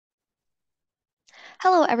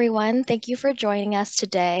Hello, everyone. Thank you for joining us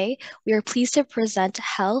today. We are pleased to present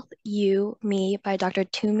Health, You, Me by Dr.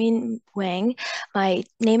 Tzumin Weng. My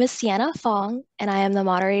name is Sienna Fong, and I am the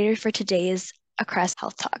moderator for today's ACRSS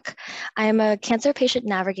Health Talk. I am a cancer patient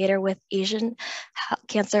navigator with Asian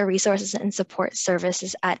Cancer Resources and Support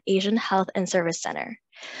Services at Asian Health and Service Center.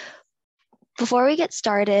 Before we get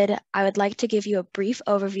started, I would like to give you a brief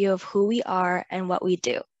overview of who we are and what we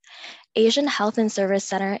do. Asian Health and Service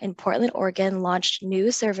Center in Portland, Oregon launched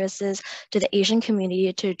new services to the Asian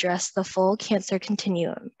community to address the full cancer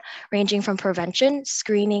continuum, ranging from prevention,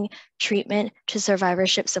 screening, treatment, to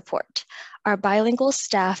survivorship support. Our bilingual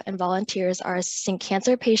staff and volunteers are assisting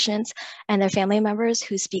cancer patients and their family members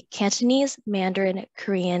who speak Cantonese, Mandarin,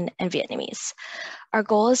 Korean, and Vietnamese. Our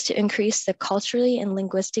goal is to increase the culturally and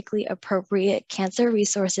linguistically appropriate cancer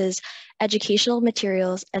resources, educational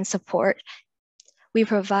materials, and support. We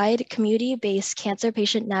provide community-based cancer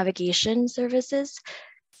patient navigation services.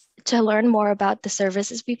 To learn more about the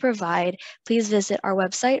services we provide, please visit our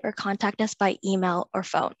website or contact us by email or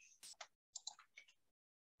phone.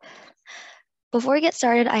 Before we get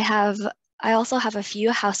started, I also have a few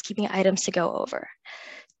housekeeping items to go over.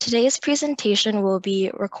 Today's presentation will be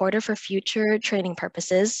recorded for future training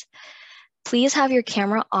purposes. Please have your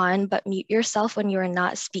camera on, but mute yourself when you are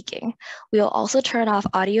not speaking. We will also turn off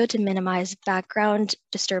audio to minimize background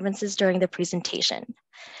disturbances during the presentation.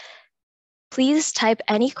 Please type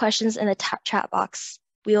any questions in the chat box.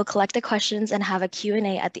 We will collect the questions and have a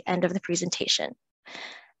Q&A at the end of the presentation.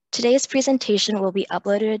 Today's presentation will be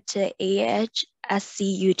uploaded to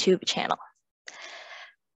AHSC YouTube channel.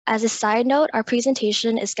 As a side note, our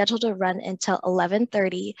presentation is scheduled to run until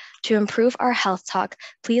 11:30. To improve our health talk,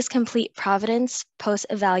 please complete Providence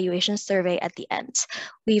post-evaluation survey at the end.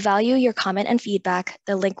 We value your comment and feedback.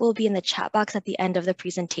 The link will be in the chat box at the end of the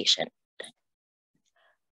presentation.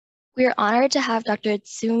 We are honored to have Dr.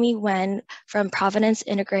 Tzumin Weng from Providence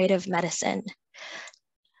Integrative Medicine.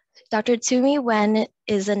 Dr. Tzumin Weng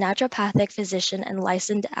is a naturopathic physician and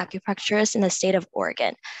licensed acupuncturist in the state of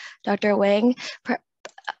Oregon. Dr. Weng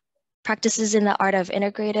practices in the art of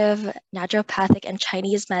integrative, naturopathic, and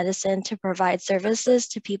Chinese medicine to provide services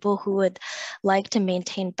to people who would like to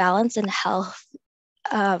maintain balance and health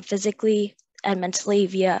physically and mentally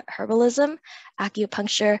via herbalism,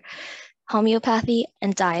 acupuncture, homeopathy,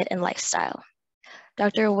 and diet and lifestyle.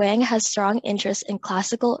 Dr. Weng has strong interest in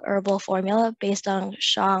classical herbal formula based on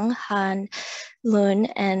Shang, Han, Lun,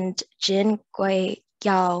 and Jin, Gui,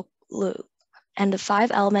 Yao, Lu, and the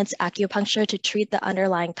 5 elements acupuncture to treat the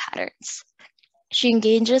underlying patterns. She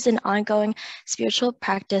engages in ongoing spiritual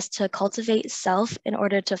practice to cultivate self in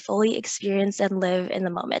order to fully experience and live in the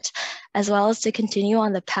moment, as well as to continue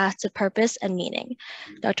on the path to purpose and meaning.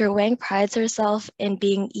 Dr. Weng prides herself in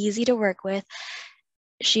being easy to work with.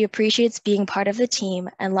 She appreciates being part of the team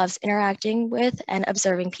and loves interacting with and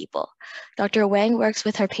observing people. Dr. Weng works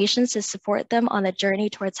with her patients to support them on the journey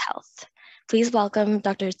towards health. Please welcome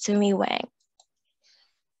Dr. Tzumin Weng.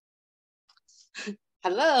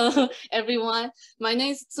 Hello, everyone. My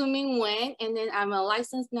name is Tzumin Weng, and then I'm a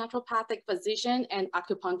licensed naturopathic physician and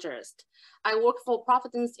acupuncturist. I work for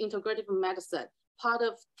Providence Integrative Medicine, part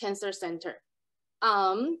of Cancer Center.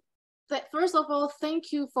 First of all,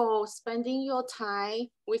 thank you for spending your time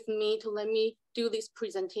with me to let me do this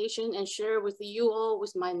presentation and share with you all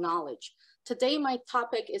with my knowledge. Today, my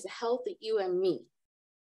topic is Health, You and Me.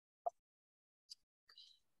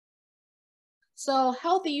 So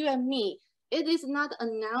Health, You and Me. It is not a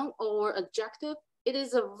noun or adjective. It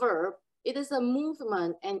is a verb. It is a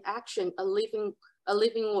movement and action, a living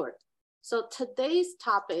word. So today's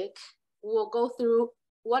topic will go through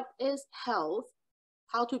what is health,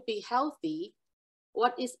 how to be healthy,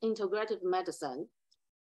 what is integrative medicine,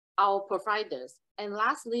 our providers, and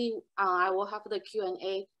lastly, I will have the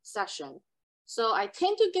Q&A session. So I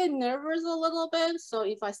tend to get nervous a little bit. So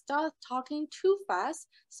if I start talking too fast,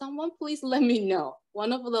 someone please let me know,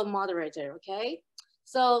 one of the moderator, okay?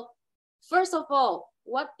 So first of all,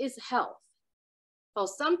 what is health? For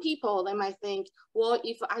some people, they might think, well,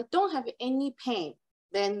 if I don't have any pain,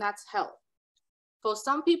 then that's health. For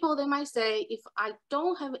some people, they might say, if I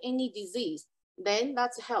don't have any disease, then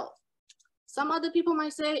that's health. Some other people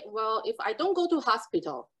might say, well, if I don't go to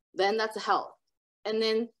hospital, then that's health. And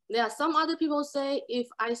then there are some other people say, if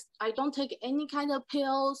I don't take any kind of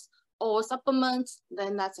pills or supplements,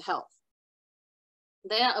 then that's health.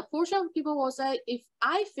 There are a portion of people will say, if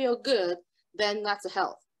I feel good, then that's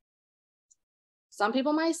health. Some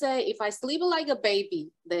people might say, if I sleep like a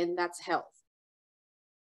baby, then that's health.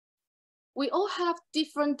 We all have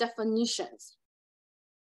different definitions.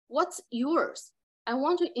 What's yours? I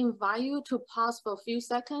want to invite you to pause for a few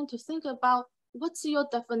seconds to think about what's your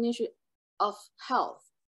definition of health?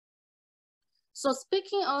 So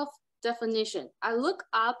speaking of definition, I look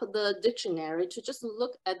up the dictionary to just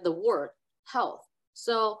look at the word health.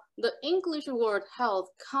 So the English word health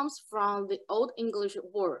comes from the Old English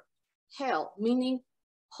word health, meaning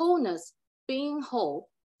wholeness, being whole,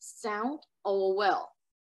 sound, or well.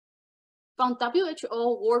 From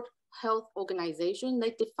WHO, World Health Organization,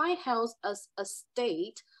 they define health as a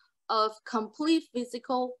state of complete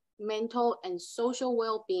physical, mental, and social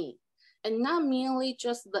well-being, and not merely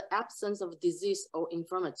just the absence of disease or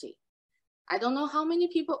infirmity. I don't know how many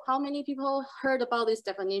people heard about this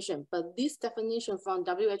definition, but this definition from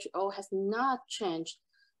WHO has not changed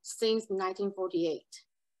since 1948.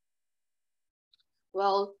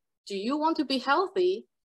 Well, do you want to be healthy?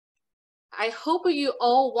 I hope you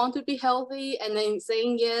all want to be healthy and then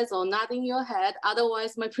saying yes or nodding your head.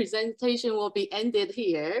 Otherwise, my presentation will be ended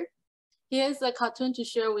here. Here's a cartoon to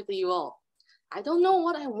share with you all. I don't know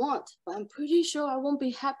what I want, but I'm pretty sure I won't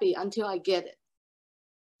be happy until I get it.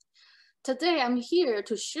 Today, I'm here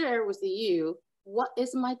to share with you what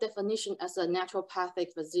is my definition as a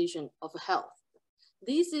naturopathic physician of health.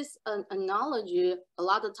 This is an analogy a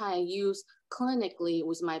lot of time I use clinically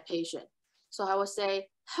with my patient. So I would say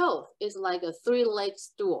health is like a three-leg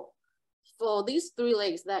stool. For these three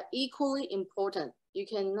legs that are equally important, you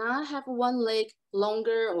cannot have one leg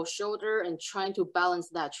longer or shorter and trying to balance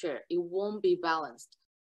that chair. It won't be balanced.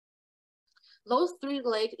 Those three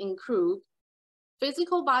legs include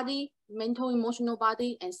physical body, mental, emotional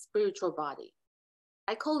body, and spiritual body.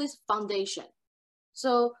 I call this foundation.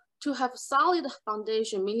 So to have solid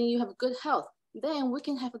foundation, meaning you have good health, then we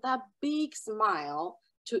can have that big smile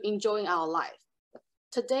to enjoying our life.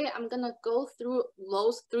 Today, I'm gonna go through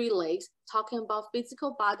those three legs, talking about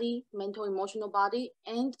physical body, mental, emotional body,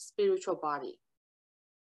 and spiritual body.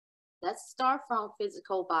 Let's start from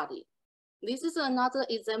physical body. This is another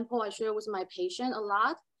example I share with my patient a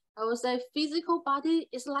lot. I would say physical body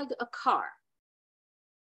is like a car.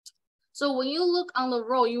 So when you look on the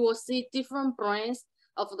road, you will see different brands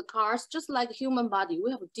of the cars, just like human body,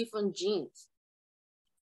 we have different genes.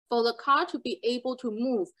 For the car to be able to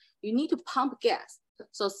move, you need to pump gas.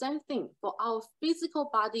 So same thing, for our physical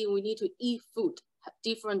body, we need to eat food, have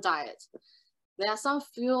different diets. There are some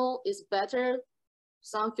feel is better,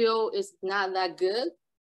 some feel is not that good,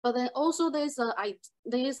 but then also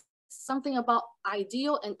there's something about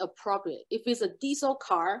ideal and appropriate. If it's a diesel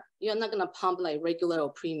car, you're not gonna pump like regular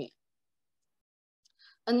or premium.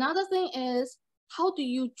 Another thing is, how do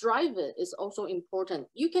you drive it is also important.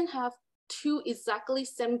 You can have two exactly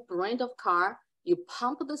same brand of car, you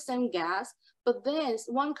pump the same gas, but then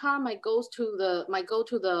one car might go to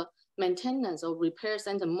the maintenance or repair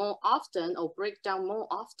center more often or break down more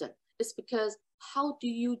often. It's because how do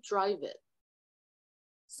you drive it?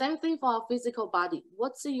 Same thing for our physical body.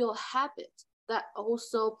 What's your habit that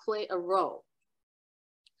also play a role?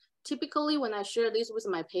 Typically, when I share this with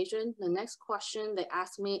my patient, the next question they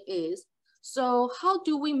ask me is, so how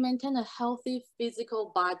do we maintain a healthy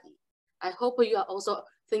physical body? I hope you are also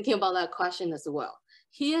thinking about that question as well.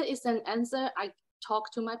 Here is an answer. I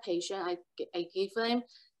talk to my patient, I give them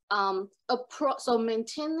so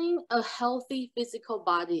maintaining a healthy physical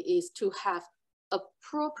body is to have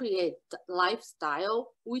appropriate lifestyle,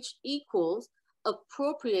 which equals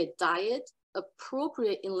appropriate diet,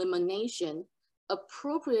 appropriate elimination,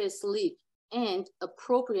 appropriate sleep, and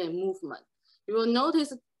appropriate movement. You will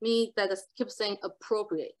notice me that I keep saying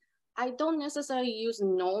appropriate. I don't necessarily use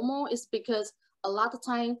normal. It's because a lot of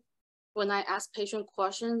time when I ask patient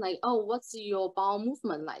questions like, oh, what's your bowel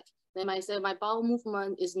movement like? They might say my bowel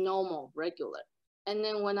movement is normal, regular. And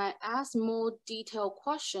then when I ask more detailed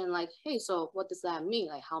question like, hey, so what does that mean?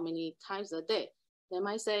 Like how many times a day? They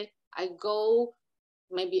might say, I go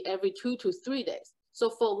maybe every 2 to 3 days. So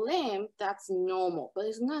for them, that's normal, but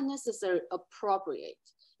it's not necessarily appropriate.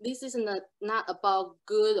 This is not about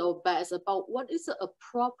good or bad, it's about what is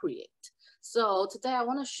appropriate. So today I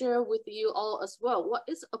want to share with you all as well, what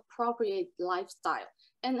is appropriate lifestyle?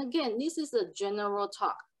 And again, this is a general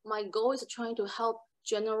talk. My goal is trying to help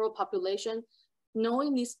general population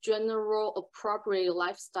knowing this general appropriate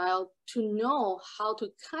lifestyle to know how to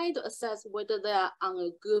kind of assess whether they are on a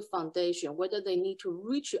good foundation, whether they need to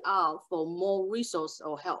reach out for more resource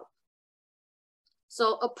or help.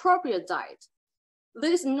 So appropriate diet.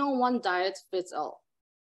 There is no one diet fits all.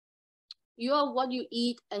 You are what you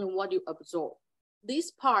eat and what you absorb.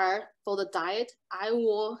 This part for the diet, I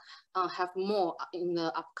will have more in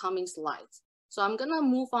the upcoming slides. So I'm gonna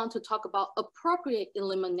move on to talk about appropriate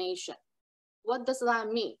elimination. What does that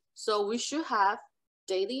mean? So we should have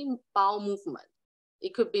daily bowel movement.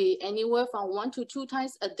 It could be anywhere from 1 to 2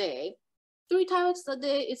 times a day. 3 times a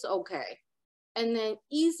day, it's okay. And then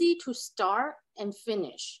easy to start and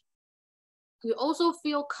finish. You also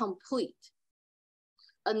feel complete.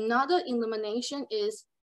 Another elimination is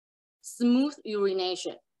smooth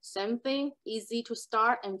urination. Same thing, easy to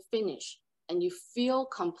start and finish, and you feel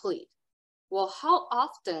complete. Well, how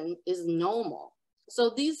often is normal?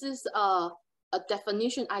 So this is a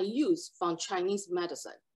definition I use from Chinese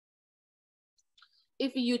medicine.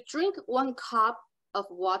 If you drink 1 cup of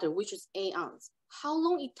water, which is 8 ounces, how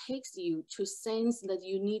long it takes you to sense that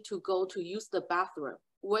you need to go to use the bathroom,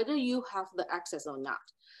 whether you have the access or not?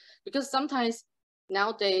 Because sometimes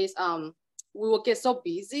nowadays, we will get so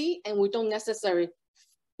busy and we don't necessarily,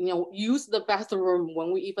 use the bathroom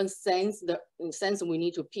when we even sense we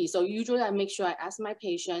need to pee. So usually I make sure I ask my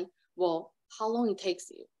patient, well, how long it takes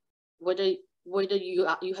you, whether you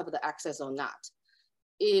have the access or not.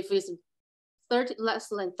 If it's less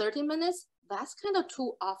than 30 minutes, that's kind of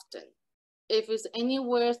too often. If it's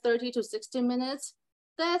anywhere 30 to 60 minutes,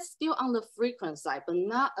 that's still on the frequent side, but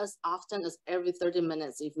not as often as every 30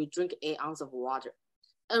 minutes if we drink 8 ounces of water.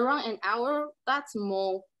 Around an hour, that's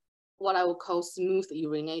more what I would call smooth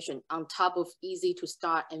urination on top of easy to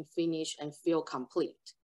start and finish and feel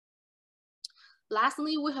complete.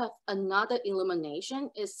 Lastly, we have another elimination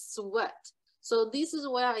is sweat. So this is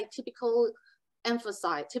where I typically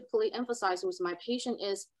emphasize with my patient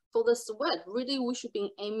is for the sweat, really we should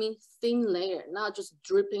be aiming thin layer, not just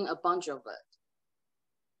dripping a bunch of it.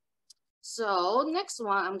 So next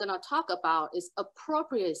one I'm gonna talk about is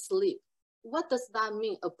appropriate sleep. What does that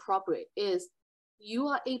mean, appropriate? Is you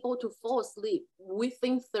are able to fall asleep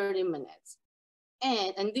within 30 minutes.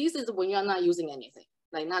 And this is when you're not using anything,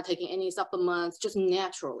 like not taking any supplements, just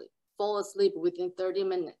naturally fall asleep within 30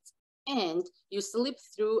 minutes. And you sleep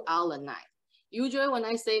throughout the night. Usually when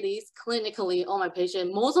I say this clinically,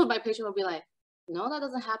 most of my patients will be like, no, that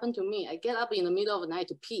doesn't happen to me. I get up in the middle of the night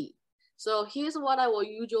to pee. So here's what I will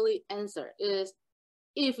usually answer is,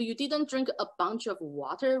 if you didn't drink a bunch of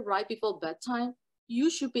water right before bedtime, you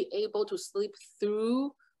should be able to sleep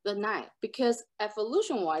through the night, because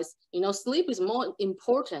evolution-wise, sleep is more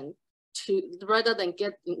important rather than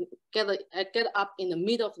get up in the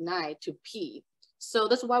middle of the night to pee. So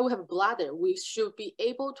that's why we have bladder. We should be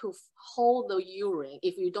able to hold the urine.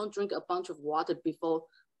 If you don't drink a bunch of water before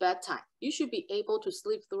bedtime, you should be able to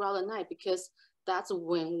sleep throughout the night, because that's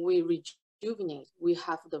when we rejuvenate, we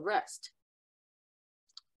have the rest.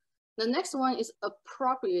 The next one is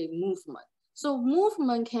appropriate movement. So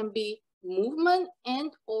movement can be movement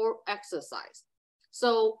and or exercise.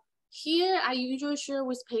 So here I usually share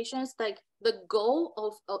with patients, like the goal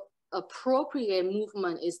of appropriate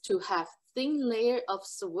movement is to have thin layer of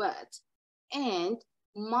sweat and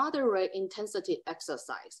moderate intensity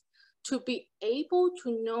exercise. To be able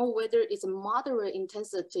to know whether it's a moderate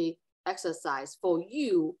intensity exercise for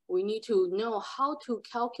you, we need to know how to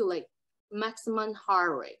calculate maximum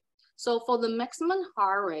heart rate. So for the maximum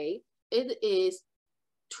heart rate, it is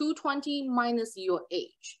 220 minus your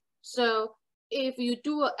age. So if you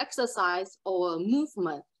do an exercise or a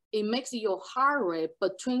movement, it makes your heart rate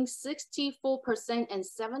between 64% and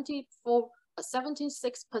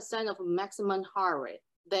 76% of maximum heart rate.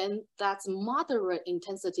 Then that's moderate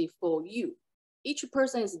intensity for you. Each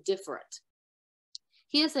person is different.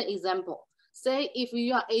 Here's an example. Say if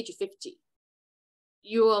you are age 50,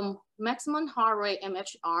 your maximum heart rate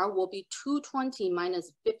MHR will be 220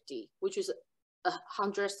 minus 50, which is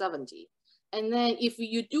 170. And then if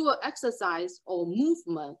you do an exercise or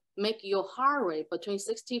movement, make your heart rate between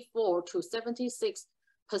 64 to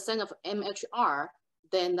 76% of MHR,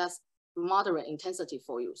 then that's moderate intensity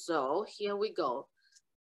for you. So here we go.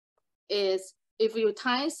 Is if you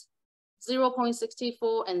times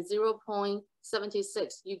 0.64 and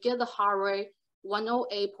 0.76, you get the heart rate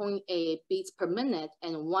 108.8 beats per minute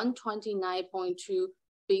and 129.2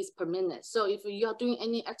 beats per minute. So if you are doing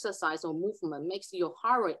any exercise or movement, makes your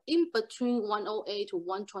heart rate in between 108 to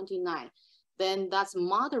 129, then that's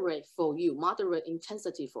moderate for you, moderate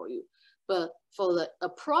intensity for you. But for the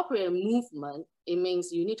appropriate movement, it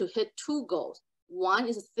means you need to hit 2 goals. One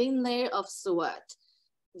is a thin layer of sweat.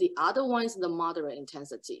 The other one is the moderate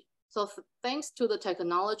intensity. So thanks to the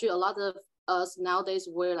technology, a lot of us nowadays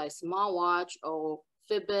wear like smartwatch or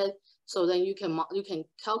Fitbit, so then you can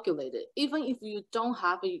calculate it. Even if you don't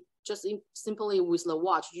have it, just simply with the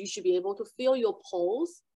watch, you should be able to feel your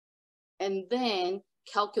pulse and then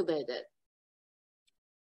calculate it.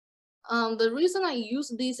 The reason I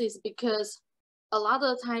use this is because a lot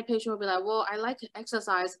of the time patients will be like, well, I like to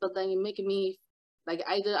exercise, but then you make me like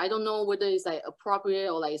either I don't know whether it's like appropriate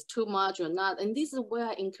or like it's too much or not. And this is where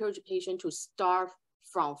I encourage patients to start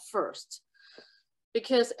from first.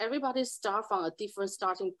 because everybody start from a different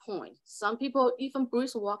starting point. Some people, even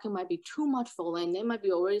brisk walking might be too much for them. They might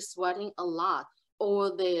be already sweating a lot,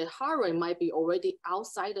 or their heart rate might be already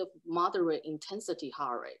outside of moderate intensity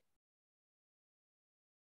heart rate.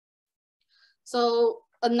 So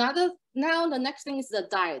now the next thing is the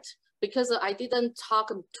diet. Because I didn't talk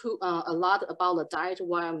a lot about the diet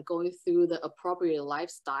while I'm going through the appropriate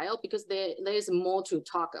lifestyle, because there's more to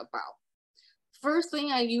talk about. First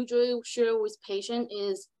thing I usually share with patients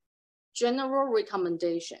is general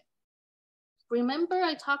recommendation. Remember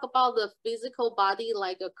I talked about the physical body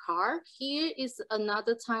like a car? Here is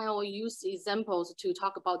another time I will use examples to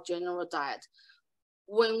talk about general diet.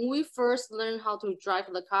 When we first learn how to drive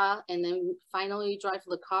the car and then finally drive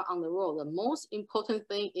the car on the road, the most important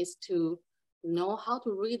thing is to know how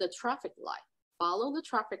to read the traffic light, follow the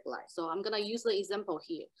traffic light. So I'm gonna use the example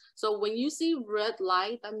here. So when you see red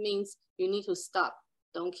light, that means you need to stop,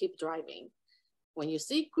 don't keep driving. When you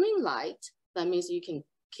see green light, that means you can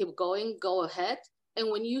keep going, go ahead.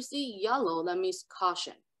 And when you see yellow, that means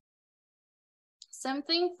caution. Same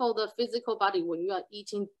thing for the physical body. When you are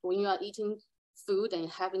eating food and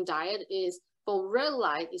having diet, is for red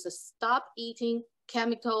light is a stop eating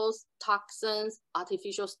chemicals, toxins,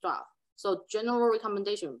 artificial stuff. So general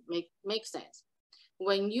recommendation makes sense.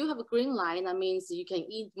 When you have a green light, that means you can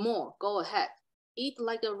eat more, go ahead. Eat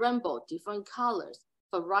like a rainbow, different colors,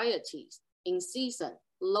 varieties, in season,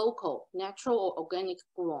 local, natural or organic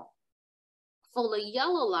grown. For the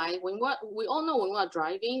yellow light, we all know when we're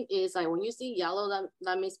driving is like when you see yellow,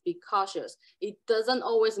 that means be cautious. It doesn't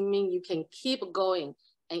always mean you can keep going,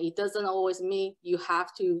 and it doesn't always mean you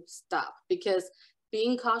have to stop, because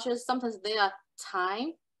being cautious, sometimes there are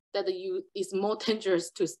times that it's more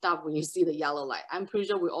dangerous to stop when you see the yellow light. I'm pretty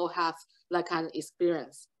sure we all have that kind of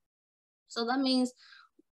experience. So that means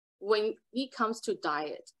when it comes to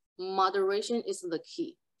diet, moderation is the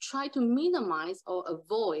key. Try to minimize or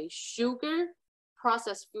avoid sugar,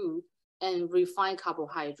 processed food, and refined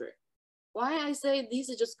carbohydrate. Why I say these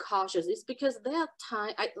are just cautious is because there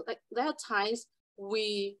are times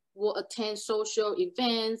we will attend social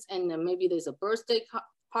events, and then maybe there's a birthday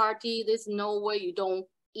party. There's no way you don't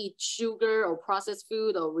eat sugar or processed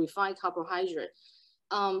food or refined carbohydrate.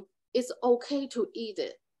 It's okay to eat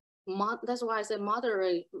it. That's why I said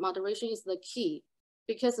moderation is the key.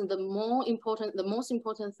 Because the most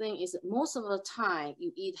important thing is most of the time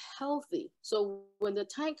you eat healthy. So when the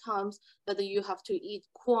time comes that you have to eat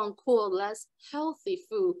quote unquote less healthy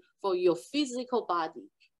food for your physical body,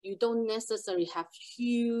 you don't necessarily have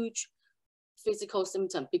huge physical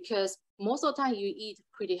symptoms, because most of the time you eat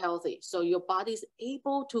pretty healthy. So your body is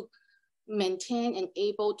able to maintain and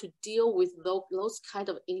able to deal with those kind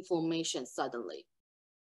of inflammation suddenly.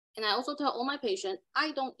 And I also tell all my patients,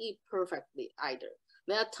 I don't eat perfectly either.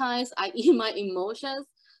 There are times I eat my emotions,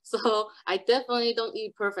 so I definitely don't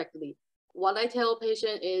eat perfectly. What I tell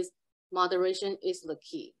patients is moderation is the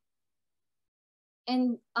key.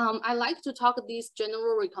 And I like to talk these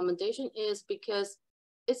general recommendations is because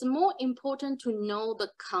it's more important to know the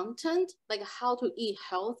content, like how to eat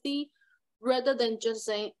healthy, rather than just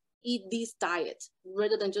saying eat this diet,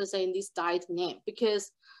 rather than just saying this diet name.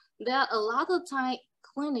 Because there are a lot of time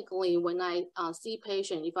clinically when I see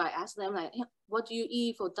patients, if I ask them like, hey, what do you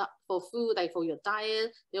eat for food, like for your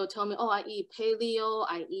diet? They'll tell me, oh, I eat paleo,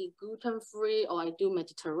 I eat gluten-free, or I do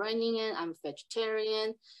Mediterranean, I'm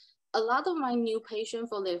vegetarian. A lot of my new patients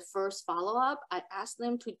for their first follow-up, I ask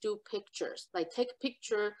them to do pictures, like take a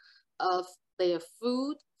picture of their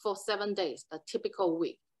food for 7 days, a typical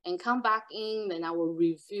week, and come back in, then I will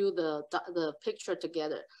review the picture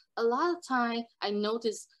together. A lot of time I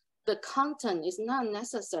notice the content is not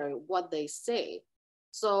necessarily what they say.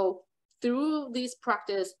 So through this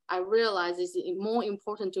practice, I realize it's more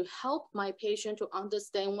important to help my patient to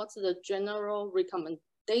understand what's the general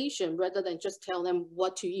recommendation rather than just tell them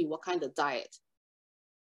what to eat, what kind of diet.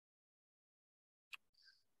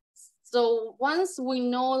 So once we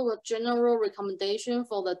know the general recommendation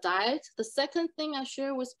for the diet, the second thing I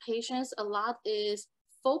share with patients a lot is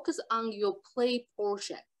focus on your plate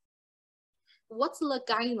portion. What's the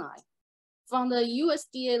guideline? From the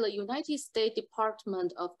USDA, the United States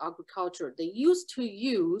Department of Agriculture, they used to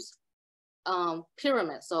use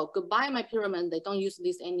pyramid. So goodbye my pyramid, they don't use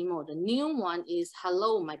this anymore. The new one is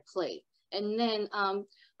hello my plate. And then I'm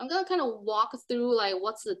gonna kind of walk through like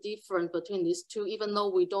what's the difference between these two, even though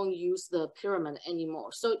we don't use the pyramid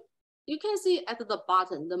anymore. So you can see at the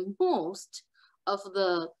bottom, the most of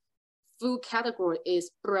the food category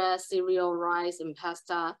is bread, cereal, rice, and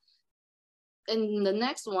pasta. And the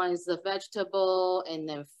next one is the vegetable, and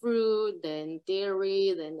then fruit, then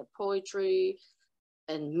dairy, then the poultry,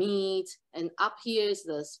 and meat, and up here is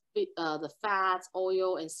the fats,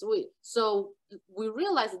 oil, and sweet. So we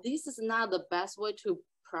realized this is not the best way to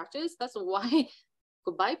practice. That's why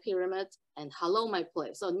goodbye pyramid and hello my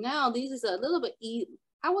plate. So now this is a little bit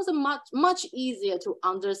much easier to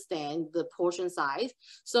understand the portion size.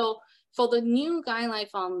 So for the new guideline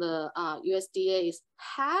from the USDA is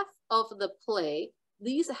half of the plate.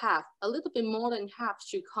 These half, a little bit more than half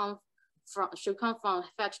should come from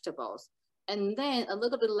vegetables. And then a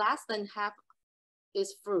little bit less than half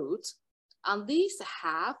is fruit. On these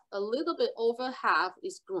half, a little bit over half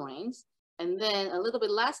is grains. And then a little bit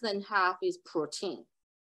less than half is protein.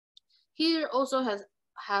 Here also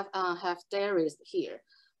have dairies here.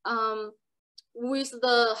 With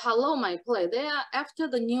the Hello My Plate, after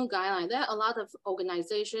the new guideline, there are a lot of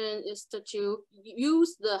organizations, institute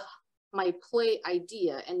use the My Plate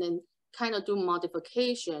idea and then kind of do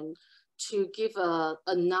modification to give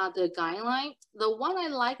another guideline. The one I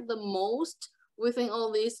like the most within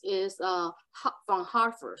all this is from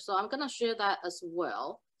Harvard. So I'm gonna share that as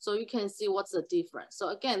well, so you can see what's the difference. So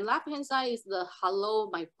again, left-hand side is the Hello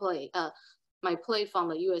My Plate from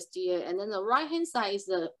the USDA, and then the right-hand side is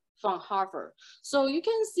the from Harvard. So you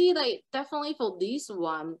can see that definitely for this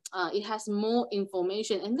one, it has more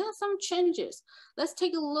information and there are some changes. Let's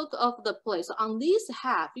take a look of the plate. So on this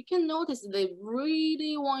half, you can notice they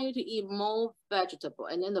really want you to eat more vegetable,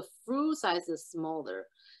 and then the fruit size is smaller.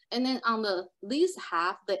 And then on this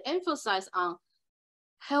half, they emphasize on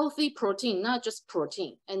healthy protein, not just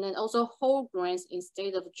protein, and then also whole grains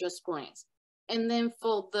instead of just grains. And then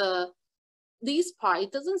for this part,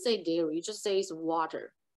 it doesn't say dairy, it just says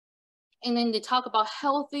water. And then they talk about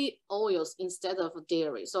healthy oils instead of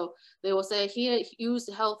dairy. So they will say here, use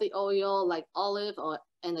healthy oil like olive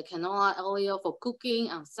and the canola oil for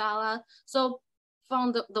cooking and salad. So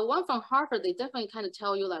from the one from Harvard, they definitely kind of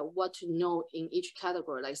tell you like what to know in each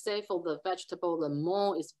category. Like say for the vegetable, the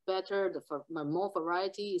more is better, the more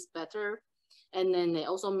variety is better. And then they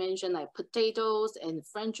also mention like potatoes and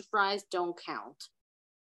French fries don't count.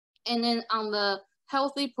 And then on the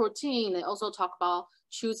healthy protein, they also talk about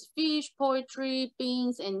choose fish, poultry,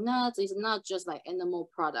 beans, and nuts. It's not just like animal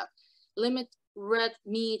product. Limit red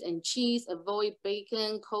meat and cheese, avoid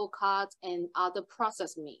bacon, cold cuts, and other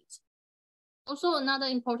processed meats. Also, another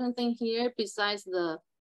important thing here, besides the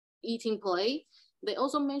eating plate, they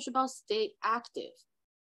also mention about stay active.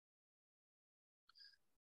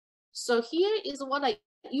 So here is what I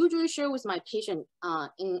usually share with my patient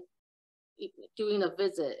during the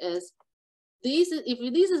visit is,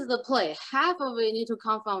 if this is the plate, half of it need to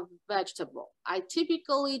come from vegetable. I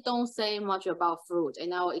typically don't say much about fruit,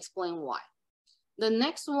 and I will explain why. The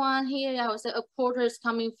next one here, I would say a quarter is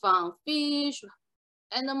coming from fish,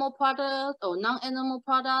 animal product or non-animal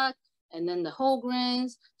product, and then the whole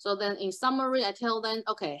grains. So then in summary, I tell them,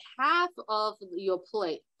 okay, half of your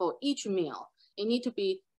plate for each meal, it need to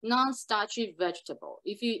be non-starchy vegetable.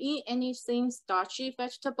 If you eat anything starchy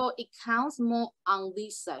vegetable, it counts more on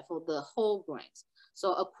this side for the whole grains.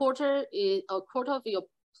 So a quarter of your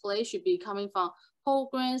plate should be coming from whole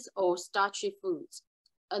grains or starchy foods.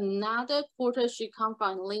 Another quarter should come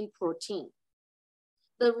from lean protein.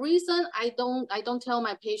 The reason I don't tell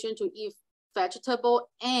my patient to eat vegetable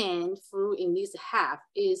and fruit in this half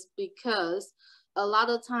is because a lot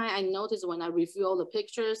of time I notice when I review all the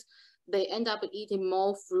pictures, they end up eating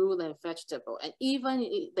more fruit than vegetable. And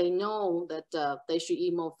even they know that they should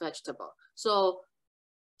eat more vegetable. So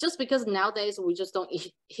just because nowadays we just don't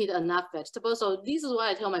eat enough vegetables. So this is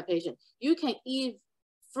why I tell my patient, you can eat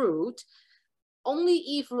fruit, only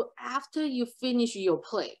eat fruit after you finish your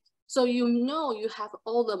plate. So you know you have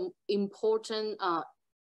all the important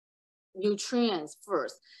nutrients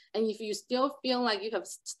first. And if you still feel like you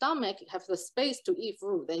have the space to eat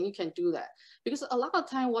fruit, then you can do that. Because a lot of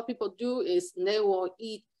time what people do is they will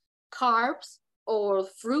eat carbs or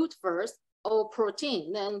fruit first or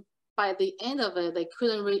protein. Then by the end of it, they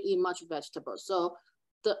couldn't really eat much vegetables. So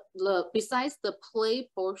besides the plate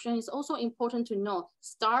portion, it's also important to know,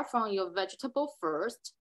 start from your vegetable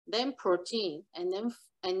first, then protein, and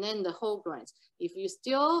then the whole grains. If you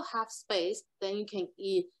still have space, then you can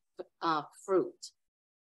eat fruit.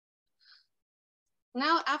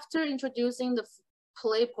 Now, after introducing the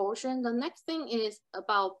plate portion, the next thing is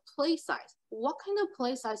about plate size. What kind of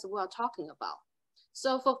plate size we are talking about?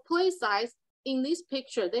 So for plate size, in this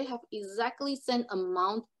picture, they have exactly same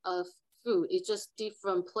amount of food. It's just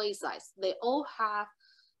different plate size. They all have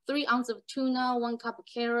 3 ounces of tuna, 1 cup of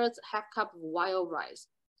carrots, half cup of wild rice.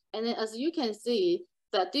 And then as you can see,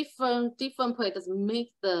 the different plates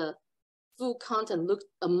make the food content look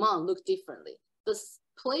differently. The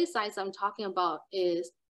plate size I'm talking about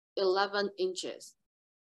is 11 inches.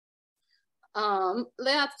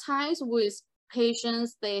 There are times with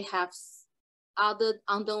patients, they have other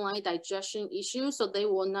underlying digestion issues, so they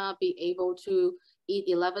will not be able to eat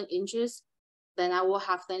 11 inches. Then I will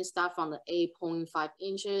have them start from the 8.5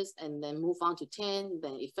 inches and then move on to 10.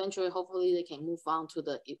 Then eventually, hopefully, they can move on to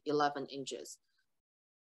the 11 inches.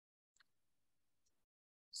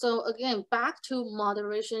 So again, back to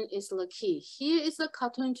moderation is the key. Here is a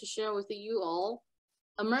cartoon to share with you all.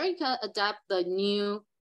 America adapt the new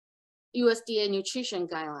USDA nutrition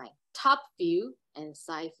guideline, top view and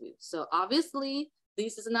side view. So obviously,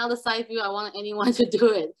 this is not the side view. I want anyone to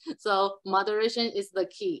do it. So moderation is the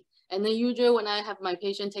key. And then usually when I have my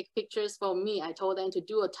patient take pictures for me, I told them to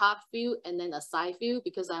do a top view and then a side view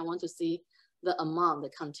because I want to see the amount, the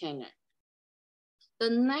container. The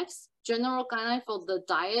next general guideline for the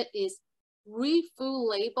diet is read food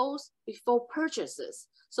labels before purchases.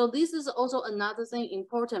 So this is also another thing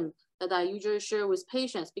important that I usually share with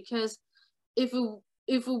patients, because if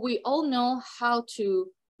we all know how to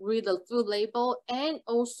read the food label and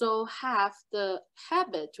also have the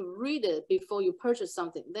habit to read it before you purchase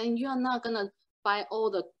something, then you are not gonna buy all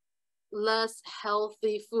the less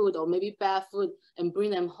healthy food or maybe bad food and bring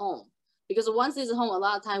them home. Because once it's home, a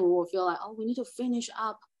lot of time we will feel like, oh, we need to finish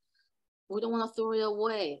up. We don't want to throw it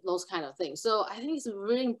away, those kind of things. So I think it's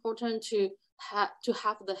really important to have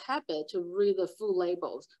the habit to read the food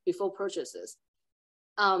labels before purchases.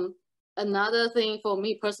 Another thing for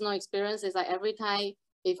me, personal experience, is like every time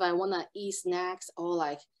if I want to eat snacks or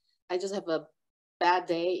like I just have a bad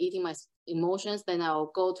day eating my emotions, then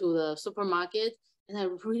I'll go to the supermarket and I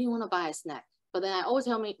really want to buy a snack. But then I always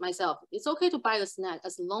tell myself, it's okay to buy the snack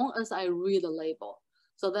as long as I read the label.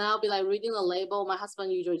 So then I'll be like reading the label. My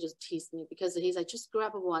husband usually just teases me because he's like, just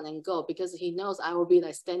grab one and go, because he knows I will be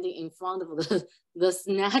like standing in front of the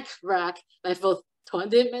snack rack like for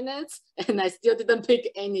 20 minutes and I still didn't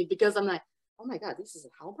pick any because I'm like, oh my God, this is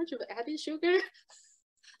how much of added sugar?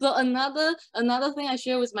 So another thing I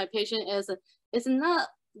share with my patient is it's not,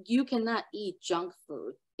 you cannot eat junk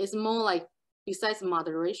food. It's more like, besides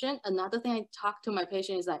moderation, another thing I talk to my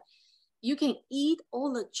patient is like, you can eat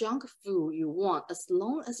all the junk food you want as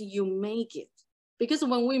long as you make it. Because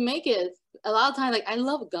when we make it, a lot of times, like I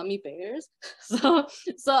love gummy bears. So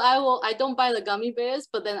I don't buy the gummy bears,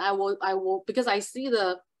 but then I will because I see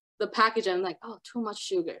the package and I'm like, oh, too much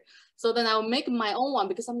sugar. So then I'll make my own one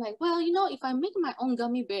because I'm like, well, you know, if I make my own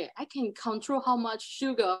gummy bear, I can control how much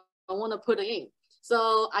sugar I want to put in.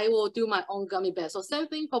 So I will do my own gummy bear. So same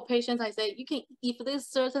thing for patients. I say, you can, if there's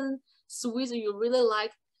certain sweets you really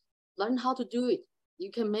like, learn how to do it.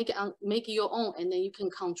 You can make it your own, and then you can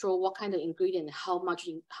control what kind of ingredient, how much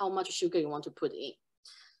sugar you want to put in.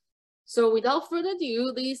 So without further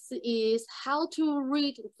ado, this is how to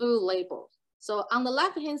read food labels. So on the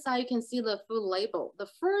left-hand side, you can see the food label. The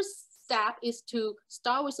first step is to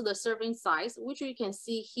start with the serving size, which you can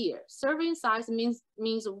see here. Serving size means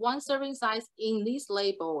one serving size in this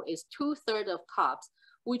label is 2/3 of cups,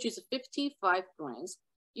 which is 55 grams.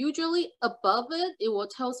 Usually above it, it will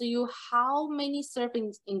tell you how many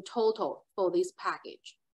servings in total for this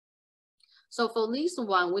package. So for this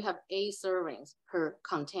one, we have 8 servings per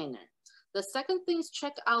container. The second thing is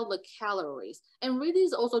check out the calories, and really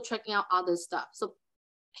is also checking out other stuff. So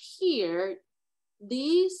here,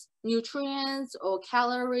 these nutrients or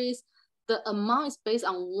calories, the amount is based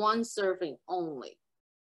on 1 serving only.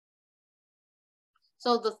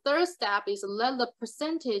 So the third step is let the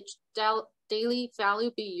percentage daily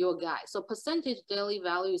value be your guide. So percentage daily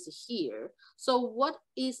value is here. So what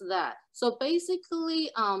is that? So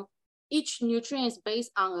basically, each nutrient is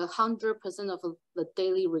based on 100% of the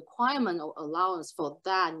daily requirement or allowance for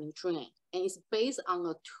that nutrient. And it's based on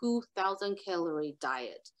a 2,000 calorie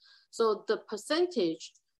diet. So the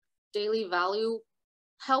percentage daily value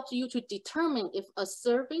helps you to determine if a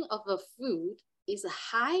serving of a food is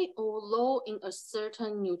high or low in a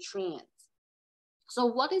certain nutrient. So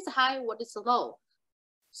what is high, what is low?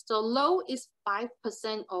 So low is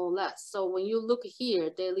 5% or less. So when you look here,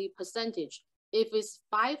 daily percentage, if it's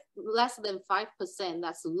less than 5%,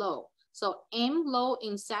 that's low. So M low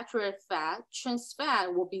in saturated fat, trans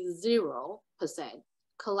fat will be 0%,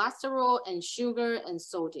 cholesterol and sugar and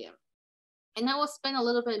sodium. And I will spend a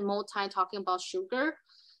little bit more time talking about sugar.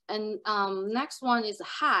 And next one is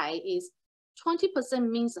high, is 20%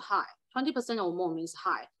 means high, 20% or more means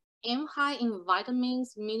high. M high in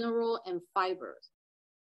vitamins, mineral, and fibers.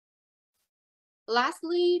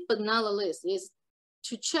 Lastly, but not the least, is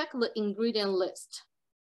to check the ingredient list.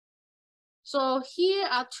 So here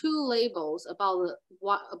are 2 labels about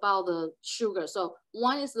the sugar. So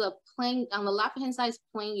one is the plain, on the left-hand side is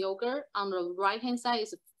plain yogurt, on the right-hand side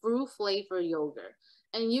is fruit flavored yogurt.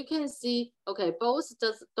 And you can see, okay, both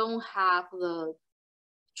don't have the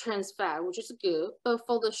trans fat, which is good. But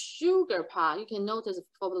for the sugar part, you can notice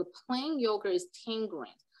for the plain yogurt is 10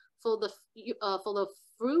 grams. For the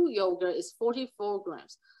fruit yogurt is 44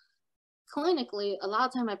 grams. Clinically, a lot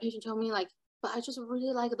of time my patient told me like, but I just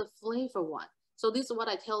really like the flavor one. So this is what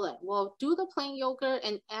I tell them. Well, do the plain yogurt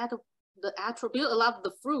and add the attribute. A lot of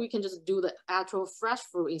the fruit, you can just do the actual fresh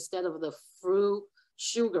fruit instead of the fruit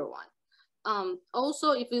sugar one.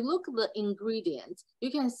 Also, if you look at the ingredients,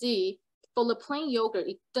 you can see for the plain yogurt,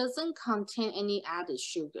 it doesn't contain any added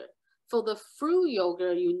sugar. For the fruit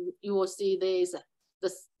yogurt, you will see there's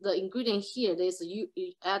the ingredient here, there's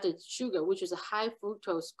added sugar, which is a high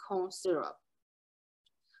fructose corn syrup.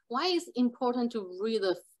 Why is it important to read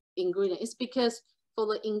the ingredient? It's because for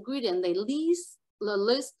the ingredient, they list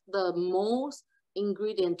the most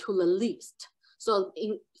ingredient to the least. So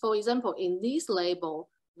for example, in this label,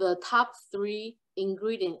 the top 3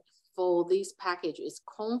 ingredients for this package is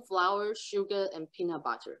corn flour, sugar, and peanut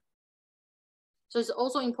butter. So it's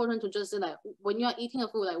also important to just say like, when you're eating a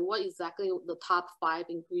food, like what exactly the top 5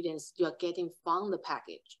 ingredients you're getting from the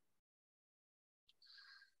package.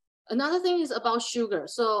 Another thing is about sugar.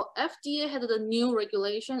 So FDA had the new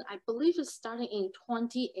regulation, I believe it's starting in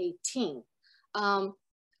 2018.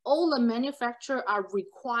 All the manufacturers are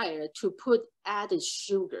required to put added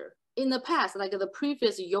sugar. In the past, like the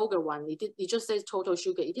previous yogurt one, it just says total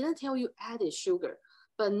sugar. It didn't tell you added sugar.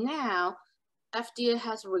 But now, FDA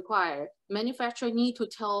has required manufacturers need to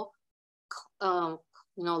tell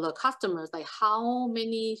the customers like how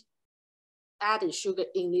many added sugar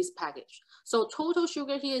in this package. So total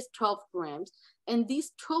sugar here is 12 grams, and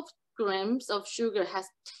these 12 grams of sugar has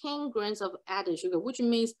 10 grams of added sugar, which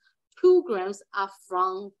means 2 grams are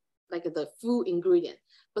from like the food ingredient,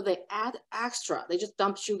 but they add extra, they just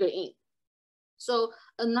dump sugar in. So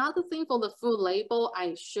another thing for the food label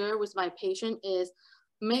I share with my patient is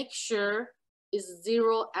make sure it's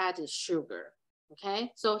 0 added sugar,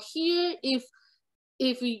 okay? So here,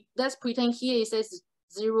 if we, let's pretend here it says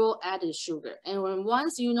 0 added sugar. And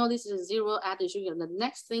once you know this is 0 added sugar, the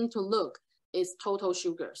next thing to look is total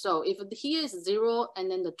sugar. So if here is 0 and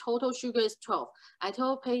then the total sugar is 12, I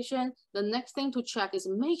tell a patient the next thing to check is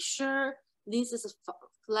make sure this is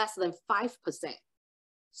less than 5%.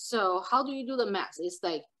 So how do you do the math? It's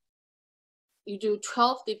like you do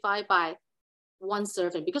 12 divided by 1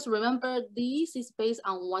 serving, because remember this is based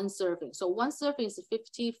on 1 serving. So 1 serving is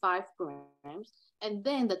 55 grams. And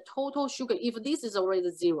then the total sugar, if this is already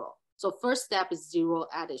 0, so first step is 0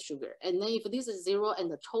 added sugar. And then if this is 0 and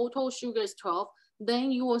the total sugar is 12,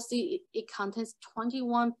 then you will see it contains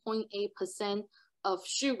 21.8% of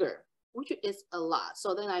sugar, which is a lot.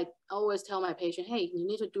 So then I always tell my patient, hey, you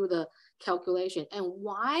need to do the calculation. And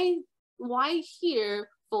why here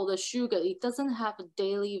for the sugar, it doesn't have a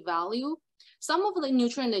daily value? Some of the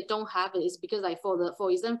nutrient they don't have it is because like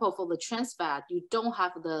for example, for the trans fat, you don't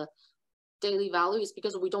have the daily value is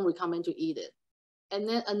because we don't recommend to eat it. And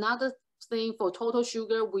then another thing for total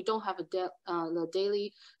sugar, we don't have the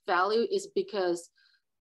daily value is because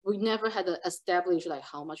we never had to establish like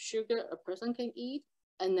how much sugar a person can eat.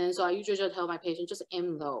 And then so I usually just tell my patient just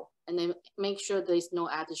aim low and then make sure there's no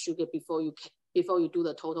added sugar before you do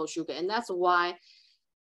the total sugar. And that's why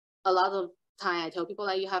a lot of time I tell people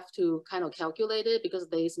that you have to kind of calculate it because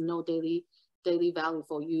there is no daily value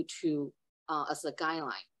for you to as a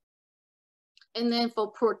guideline. And then for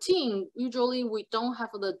protein, usually we don't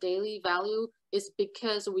have the daily value. It's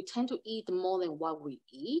because we tend to eat more than what we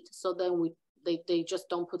eat. So then they just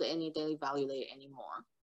don't put any daily value there anymore.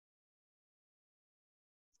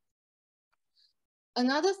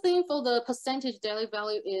 Another thing for the percentage daily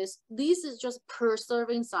value is this is just per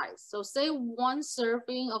serving size. So say 1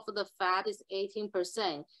 serving of the fat is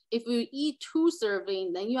 18%. If you eat 2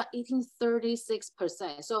 servings, then you are eating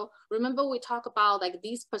 36%. So remember we talk about like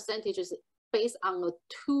these percentages based on a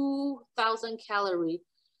 2,000 calorie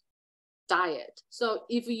diet. So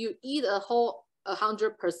if you eat a whole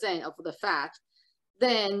 100% of the fat,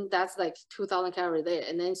 then that's like 2,000 calories there.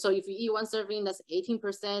 And then so if you eat 1 serving, that's 18%.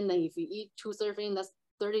 Then if you eat 2 servings, that's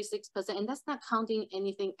 36%. And that's not counting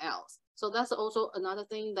anything else. So that's also another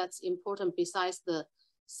thing that's important besides the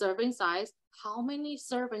serving size. How many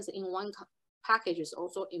servings in one package is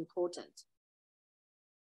also important.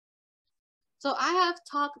 So I have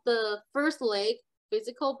talked the first leg,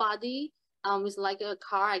 physical body, is like a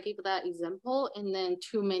car. I give that example. And then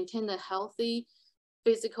to maintain a healthy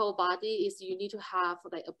physical body is you need to have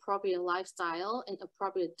like appropriate lifestyle and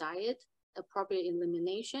appropriate diet, appropriate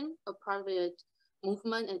elimination, appropriate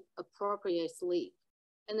movement, and appropriate sleep.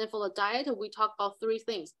 And then for the diet, we talk about 3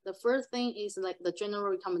 things. The first thing is like the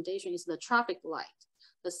general recommendation is the traffic light.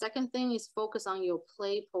 The second thing is focus on your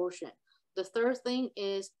play portion. The third thing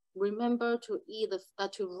is remember to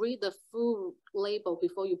read the food label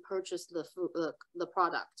before you purchase the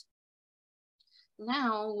product.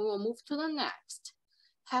 Now we will move to the next.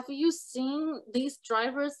 Have you seen these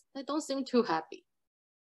drivers? They don't seem too happy.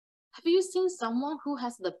 Have you seen someone who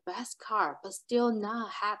has the best car but still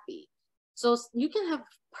not happy? So you can have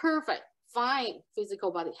perfect, fine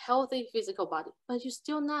physical body, healthy physical body, but you're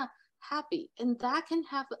still not happy. And that can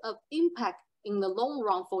have an impact in the long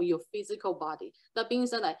run for your physical body. That being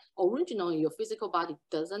said, like originally your physical body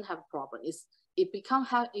doesn't have problems.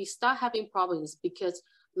 It start having problems because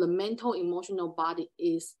the mental emotional body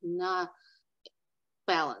is not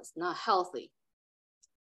balanced, not healthy.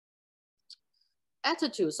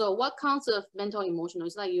 Attitude. So what counts of mental emotional?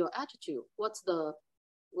 It's like your attitude.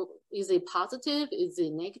 Is it positive? Is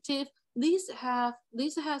it negative? This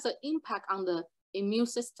has an impact on the immune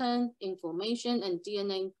system, inflammation, and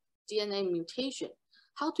DNA mutation.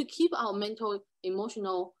 How to keep our mental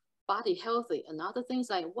emotional body healthy. Another thing is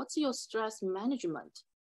like, what's your stress management?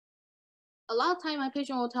 A lot of time my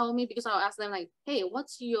patient will tell me, because I'll ask them like, hey,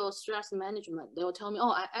 what's your stress management? They will tell me,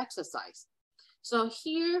 oh, I exercise. So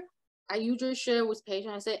here, I usually share with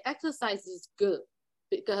patients, I say exercise is good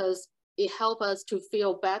because it helps us to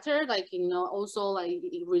feel better, like, also like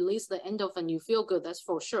it release the endorphin, you feel good, that's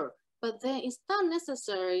for sure. But then it's not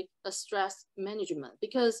necessary a stress management,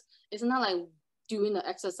 because it's not like doing the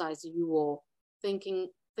exercise, you will thinking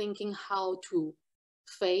how to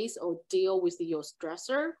face or deal with your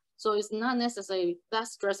stressor. So it's not necessary that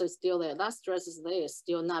stress is still there. That stress is there,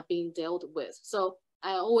 still not being dealt with. So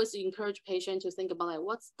I always encourage patients to think about like,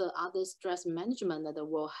 what's the other stress management that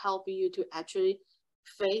will help you to actually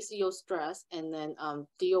face your stress and then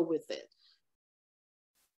deal with it.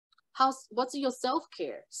 What's your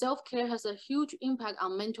self-care? Self-care has a huge impact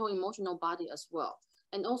on mental, emotional body as well.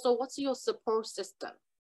 And also, what's your support system?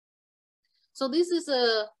 So this is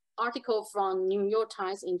an article from New York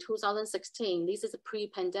Times in 2016. This is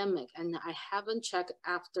pre-pandemic, and I haven't checked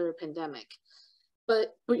after pandemic.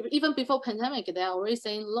 But even before pandemic, they're already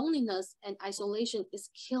saying loneliness and isolation is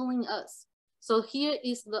killing us. So here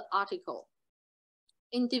is the article.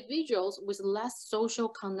 Individuals with less social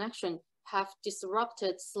connection have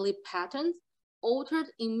disrupted sleep patterns, altered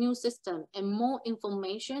immune system, and more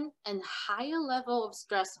inflammation and higher level of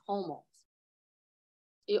stress hormones.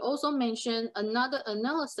 It also mentioned another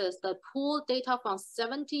analysis that pulled data from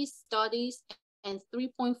 70 studies and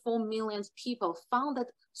 3.4 million people found that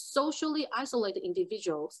socially isolated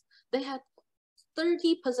individuals, they had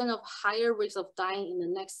 30% of higher risk of dying in the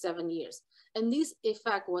next 7 years. And this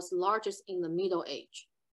effect was largest in the middle age.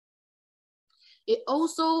 It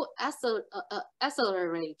also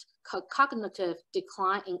accelerates cognitive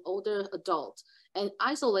decline in older adults, and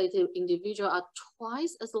isolated individuals are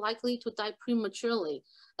twice as likely to die prematurely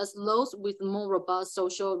as those with more robust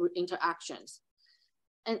social interactions.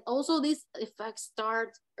 And also these effects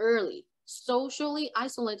start early. Socially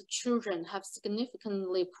isolated children have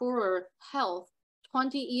significantly poorer health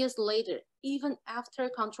 20 years later, even after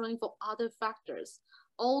controlling for other factors.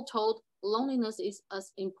 All told, loneliness is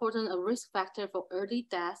as important a risk factor for early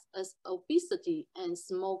death as obesity and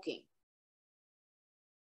smoking.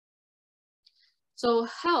 So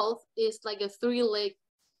health is like a three-leg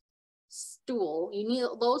stool. You need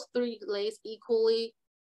those 3 legs equally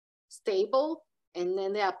stable, and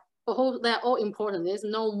then they're all important. There's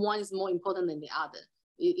no one is more important than the other.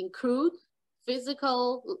 It include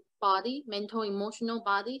physical body, mental, emotional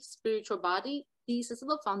body, spiritual body. This is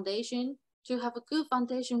the foundation. To have a good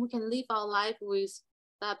foundation, we can live our life with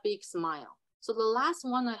that big smile. So the last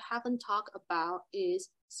one I haven't talked about is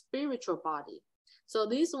spiritual body. So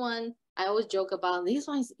this one, I always joke about, this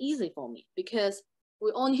one is easy for me because we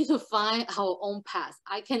all need to find our own path.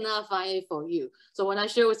 I cannot find it for you. So when I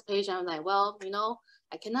share with patients, I'm like, well,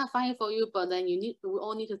 I cannot find it for you, but then we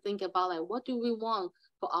all need to think about like, what do we want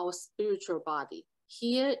for our spiritual body?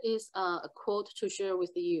 Here is a quote to share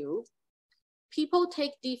with you. People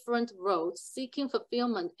take different roads seeking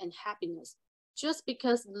fulfillment and happiness. Just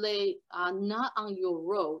because they are not on your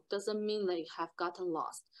road doesn't mean they have gotten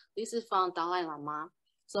lost. This is from Dalai Lama.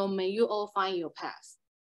 So may you all find your path.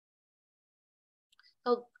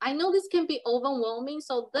 So I know this can be overwhelming,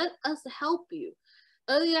 so let us help you.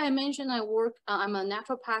 Earlier I mentioned I'm a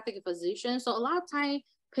naturopathic physician. So a lot of time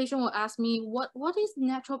patient will ask me, what is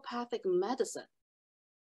naturopathic medicine?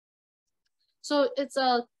 So it's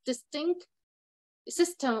a distinct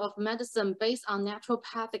system of medicine based on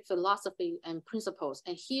naturopathic philosophy and principles.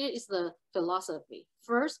 And here is the philosophy.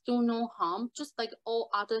 First, do no harm, just like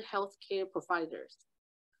all other healthcare providers.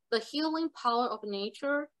 The healing power of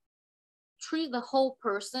nature treat the whole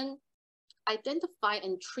person, identify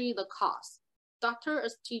and treat the cause. Doctor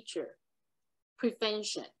as teacher,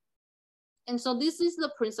 prevention. And so this is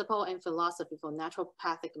the principle and philosophy for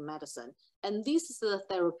naturopathic medicine. And this is the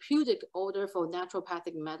therapeutic order for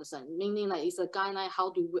naturopathic medicine, meaning like it's a guideline,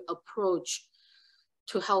 how do we approach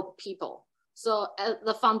to help people. So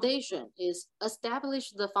the foundation is establish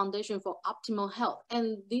the foundation for optimal health.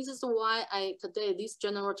 And this is why today, this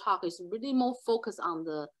general talk is really more focused on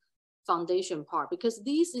the foundation part, because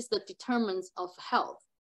this is the determinants of health.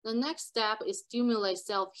 The next step is stimulate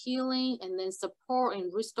self-healing and then support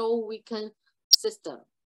and restore weakened system.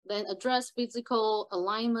 Then address physical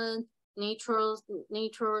alignment, natural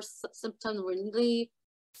symptom relief,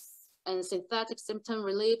 and synthetic symptom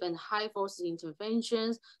relief and high force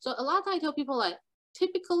interventions. So a lot of times I tell people like,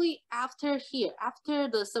 typically after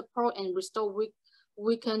the support and restore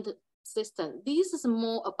weakened system, this is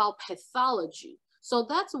more about pathology. So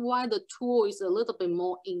that's why the tool is a little bit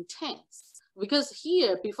more intense. Because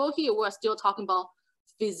before here, we're still talking about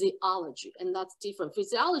physiology, and that's different.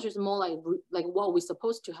 Physiology is more like what we're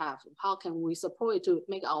supposed to have. How can we support it to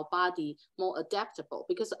make our body more adaptable?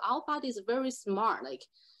 Because our body is very smart. Like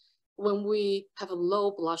when we have a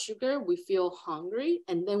low blood sugar, we feel hungry,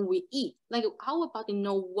 and then we eat. Like our body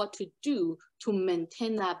know what to do to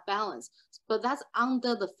maintain that balance. But that's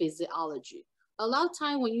under the physiology. A lot of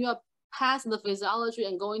time when you are past the physiology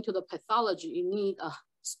and going to the pathology, you need a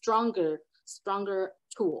stronger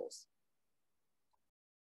tools.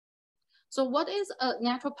 So what is a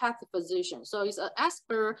naturopathic physician? So it's an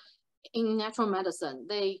expert in natural medicine.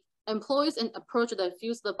 They employs an approach that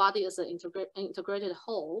views the body as an integrated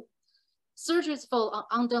whole, searches for an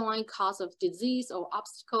underlying cause of disease or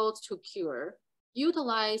obstacles to cure,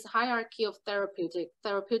 utilize hierarchy of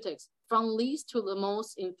therapeutics from least to the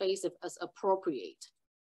most invasive as appropriate,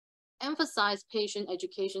 emphasize patient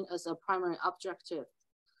education as a primary objective.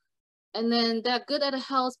 And then they're good at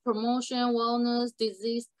health promotion, wellness,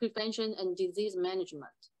 disease prevention, and disease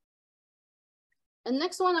management. And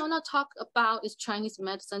next one I want to talk about is Chinese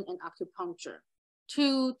medicine and acupuncture.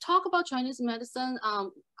 To talk about Chinese medicine,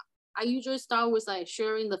 I usually start with like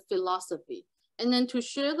sharing the philosophy. And then to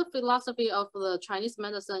share the philosophy of the Chinese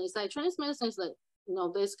medicine, is like Chinese medicine is like, you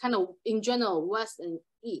know, there's kind of in general West and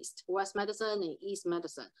East, West medicine and East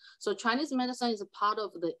medicine. So Chinese medicine is a part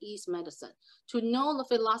of the East medicine. To know the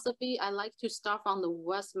philosophy, I like to start from the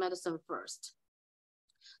West medicine first.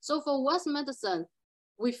 So for West medicine,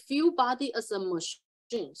 we view body as a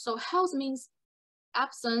machine. So health means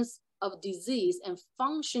absence of disease and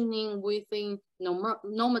functioning within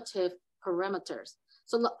normative parameters.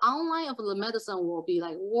 So the outline of the medicine will be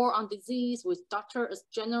like war on disease with doctor as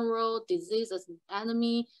general, disease as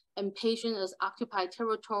enemy, and patient as occupied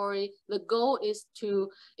territory. The goal is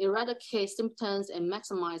to eradicate symptoms and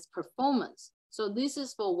maximize performance. So this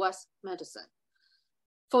is for West medicine.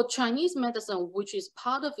 For Chinese medicine, which is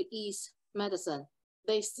part of East medicine,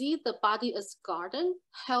 they see the body as garden.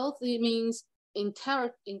 Healthy means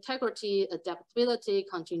integrity, adaptability,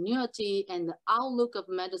 continuity, and the outlook of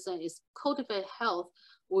medicine is cultivate health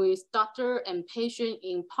with doctor and patient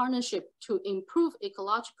in partnership to improve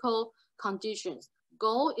ecological conditions.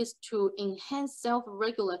 Goal is to enhance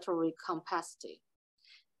self-regulatory capacity.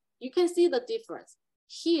 You can see the difference.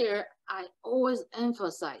 Here, I always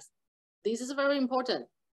emphasize, this is very important.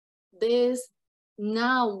 There's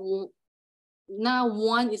now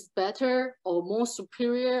one is better or more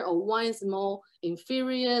superior, or one is more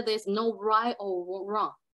inferior. There's no right or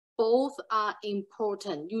wrong. Both are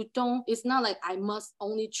important. It's not like I must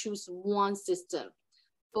only choose one system.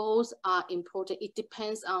 Both are important. It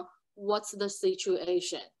depends on what's the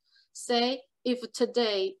situation. Say if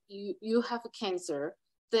today you have cancer,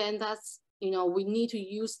 then that's, we need to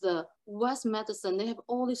use the West medicine. They have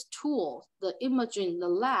all these tools, the imaging, the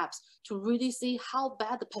labs, to really see how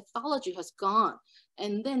bad the pathology has gone.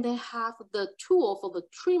 And then they have the tool for the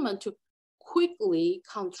treatment to quickly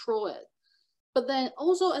control it. But then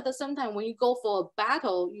also at the same time, when you go for a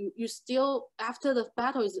battle, you still, after the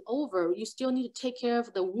battle is over, you still need to take care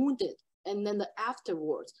of the wounded and then the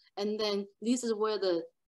afterwards. And then this is where the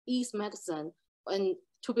East medicine, and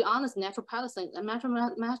to be honest,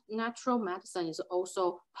 natural medicine is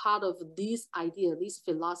also part of this idea, this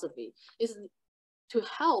philosophy, is to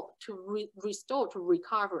help to restore, to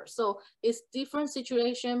recover. So it's different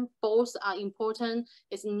situation, both are important.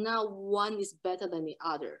 It's not one is better than the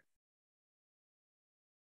other.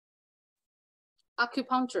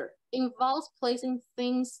 Acupuncture involves placing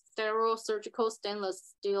thin, sterile, surgical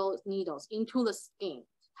stainless steel needles into the skin.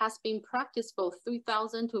 Has been practiced for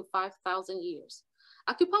 3,000 to 5,000 years.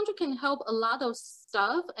 Acupuncture can help a lot of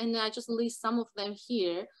stuff, and I just list some of them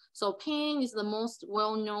here. So pain is the most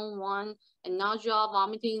well-known one, and nausea,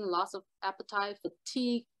 vomiting, loss of appetite,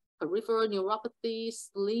 fatigue, peripheral neuropathy,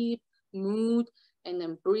 sleep, mood, and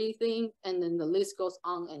then breathing, and then the list goes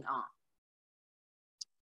on and on.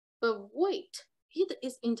 But wait, it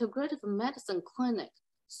is integrative medicine clinic.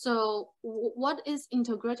 So what is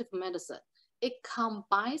integrative medicine? It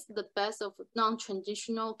combines the best of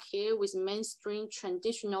non-traditional care with mainstream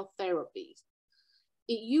traditional therapies.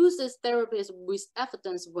 It uses therapies with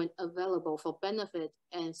evidence when available for benefit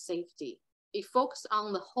and safety. It focuses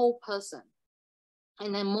on the whole person,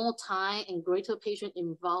 and then more time and greater patient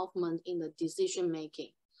involvement in the decision-making.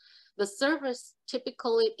 The service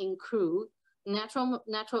typically include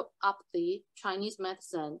naturopathy, Chinese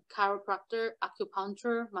medicine, chiropractor,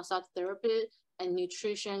 acupuncture, massage therapy, and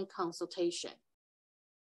nutrition consultation.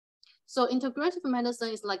 So integrative medicine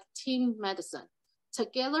is like team medicine.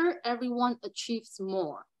 Together, everyone achieves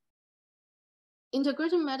more.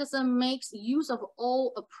 Integrative medicine makes use of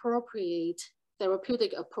all appropriate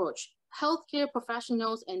therapeutic approach, healthcare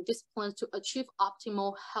professionals and disciplines to achieve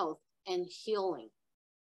optimal health and healing.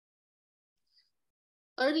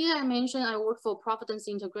 Earlier, I mentioned I work for Providence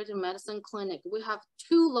Integrative Medicine Clinic. We have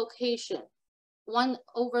 2 locations, one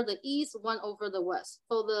over the east, one over the west.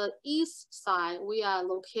 For the east side, we are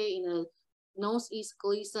located in the Northeast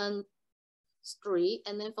Gleason Street,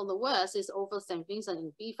 and then for the west is over St. Vincent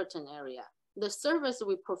in Beaverton area. The service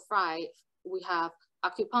we provide, we have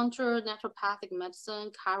acupuncture, naturopathic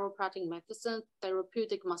medicine, chiropractic medicine,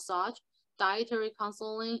 therapeutic massage, dietary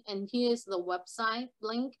counseling, and here's the website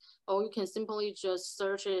link, or you can simply just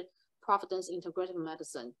search it, Providence Integrative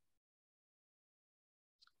Medicine.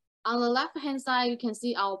 On the left-hand side, you can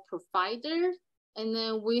see our provider, and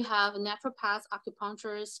then we have naturopaths,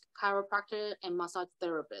 acupuncturists, chiropractor, and massage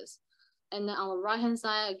therapists. And then on the right-hand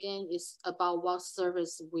side, again, is about what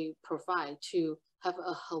service we provide to have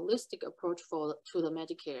a holistic approach to the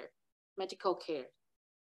medical care.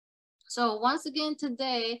 So once again,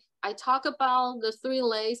 today, I talk about the 3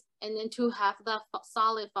 legs, and then to have that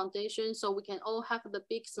solid foundation so we can all have the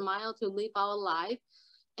big smile to live our life.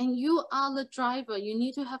 And you are the driver. You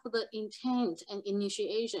need to have the intent and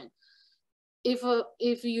initiation.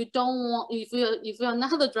 If you don't want, if you're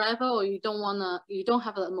not the driver, or you don't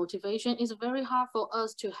have the motivation, it's very hard for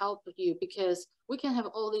us to help you, because we can have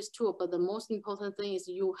all these tools, but the most important thing is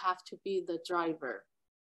you have to be the driver.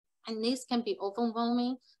 And this can be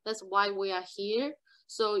overwhelming. That's why we are here.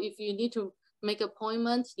 So if you need to make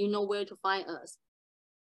appointments, you know where to find us.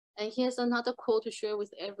 And here's another quote to share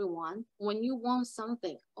with everyone. When you want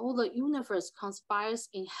something, all the universe conspires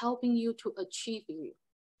in helping you to achieve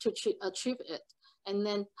it. And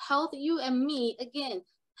then health, you and me, again,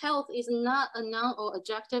 health is not a noun or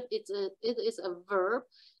adjective. It is a verb.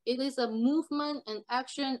 It is a movement and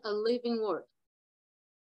action, a living word.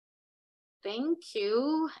 Thank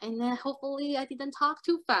you. And then hopefully I didn't talk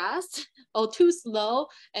too fast or too slow.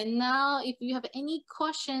 And now if you have any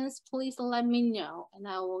questions, please let me know, and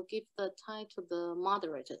I will give the time to the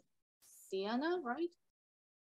moderator. Sienna, right?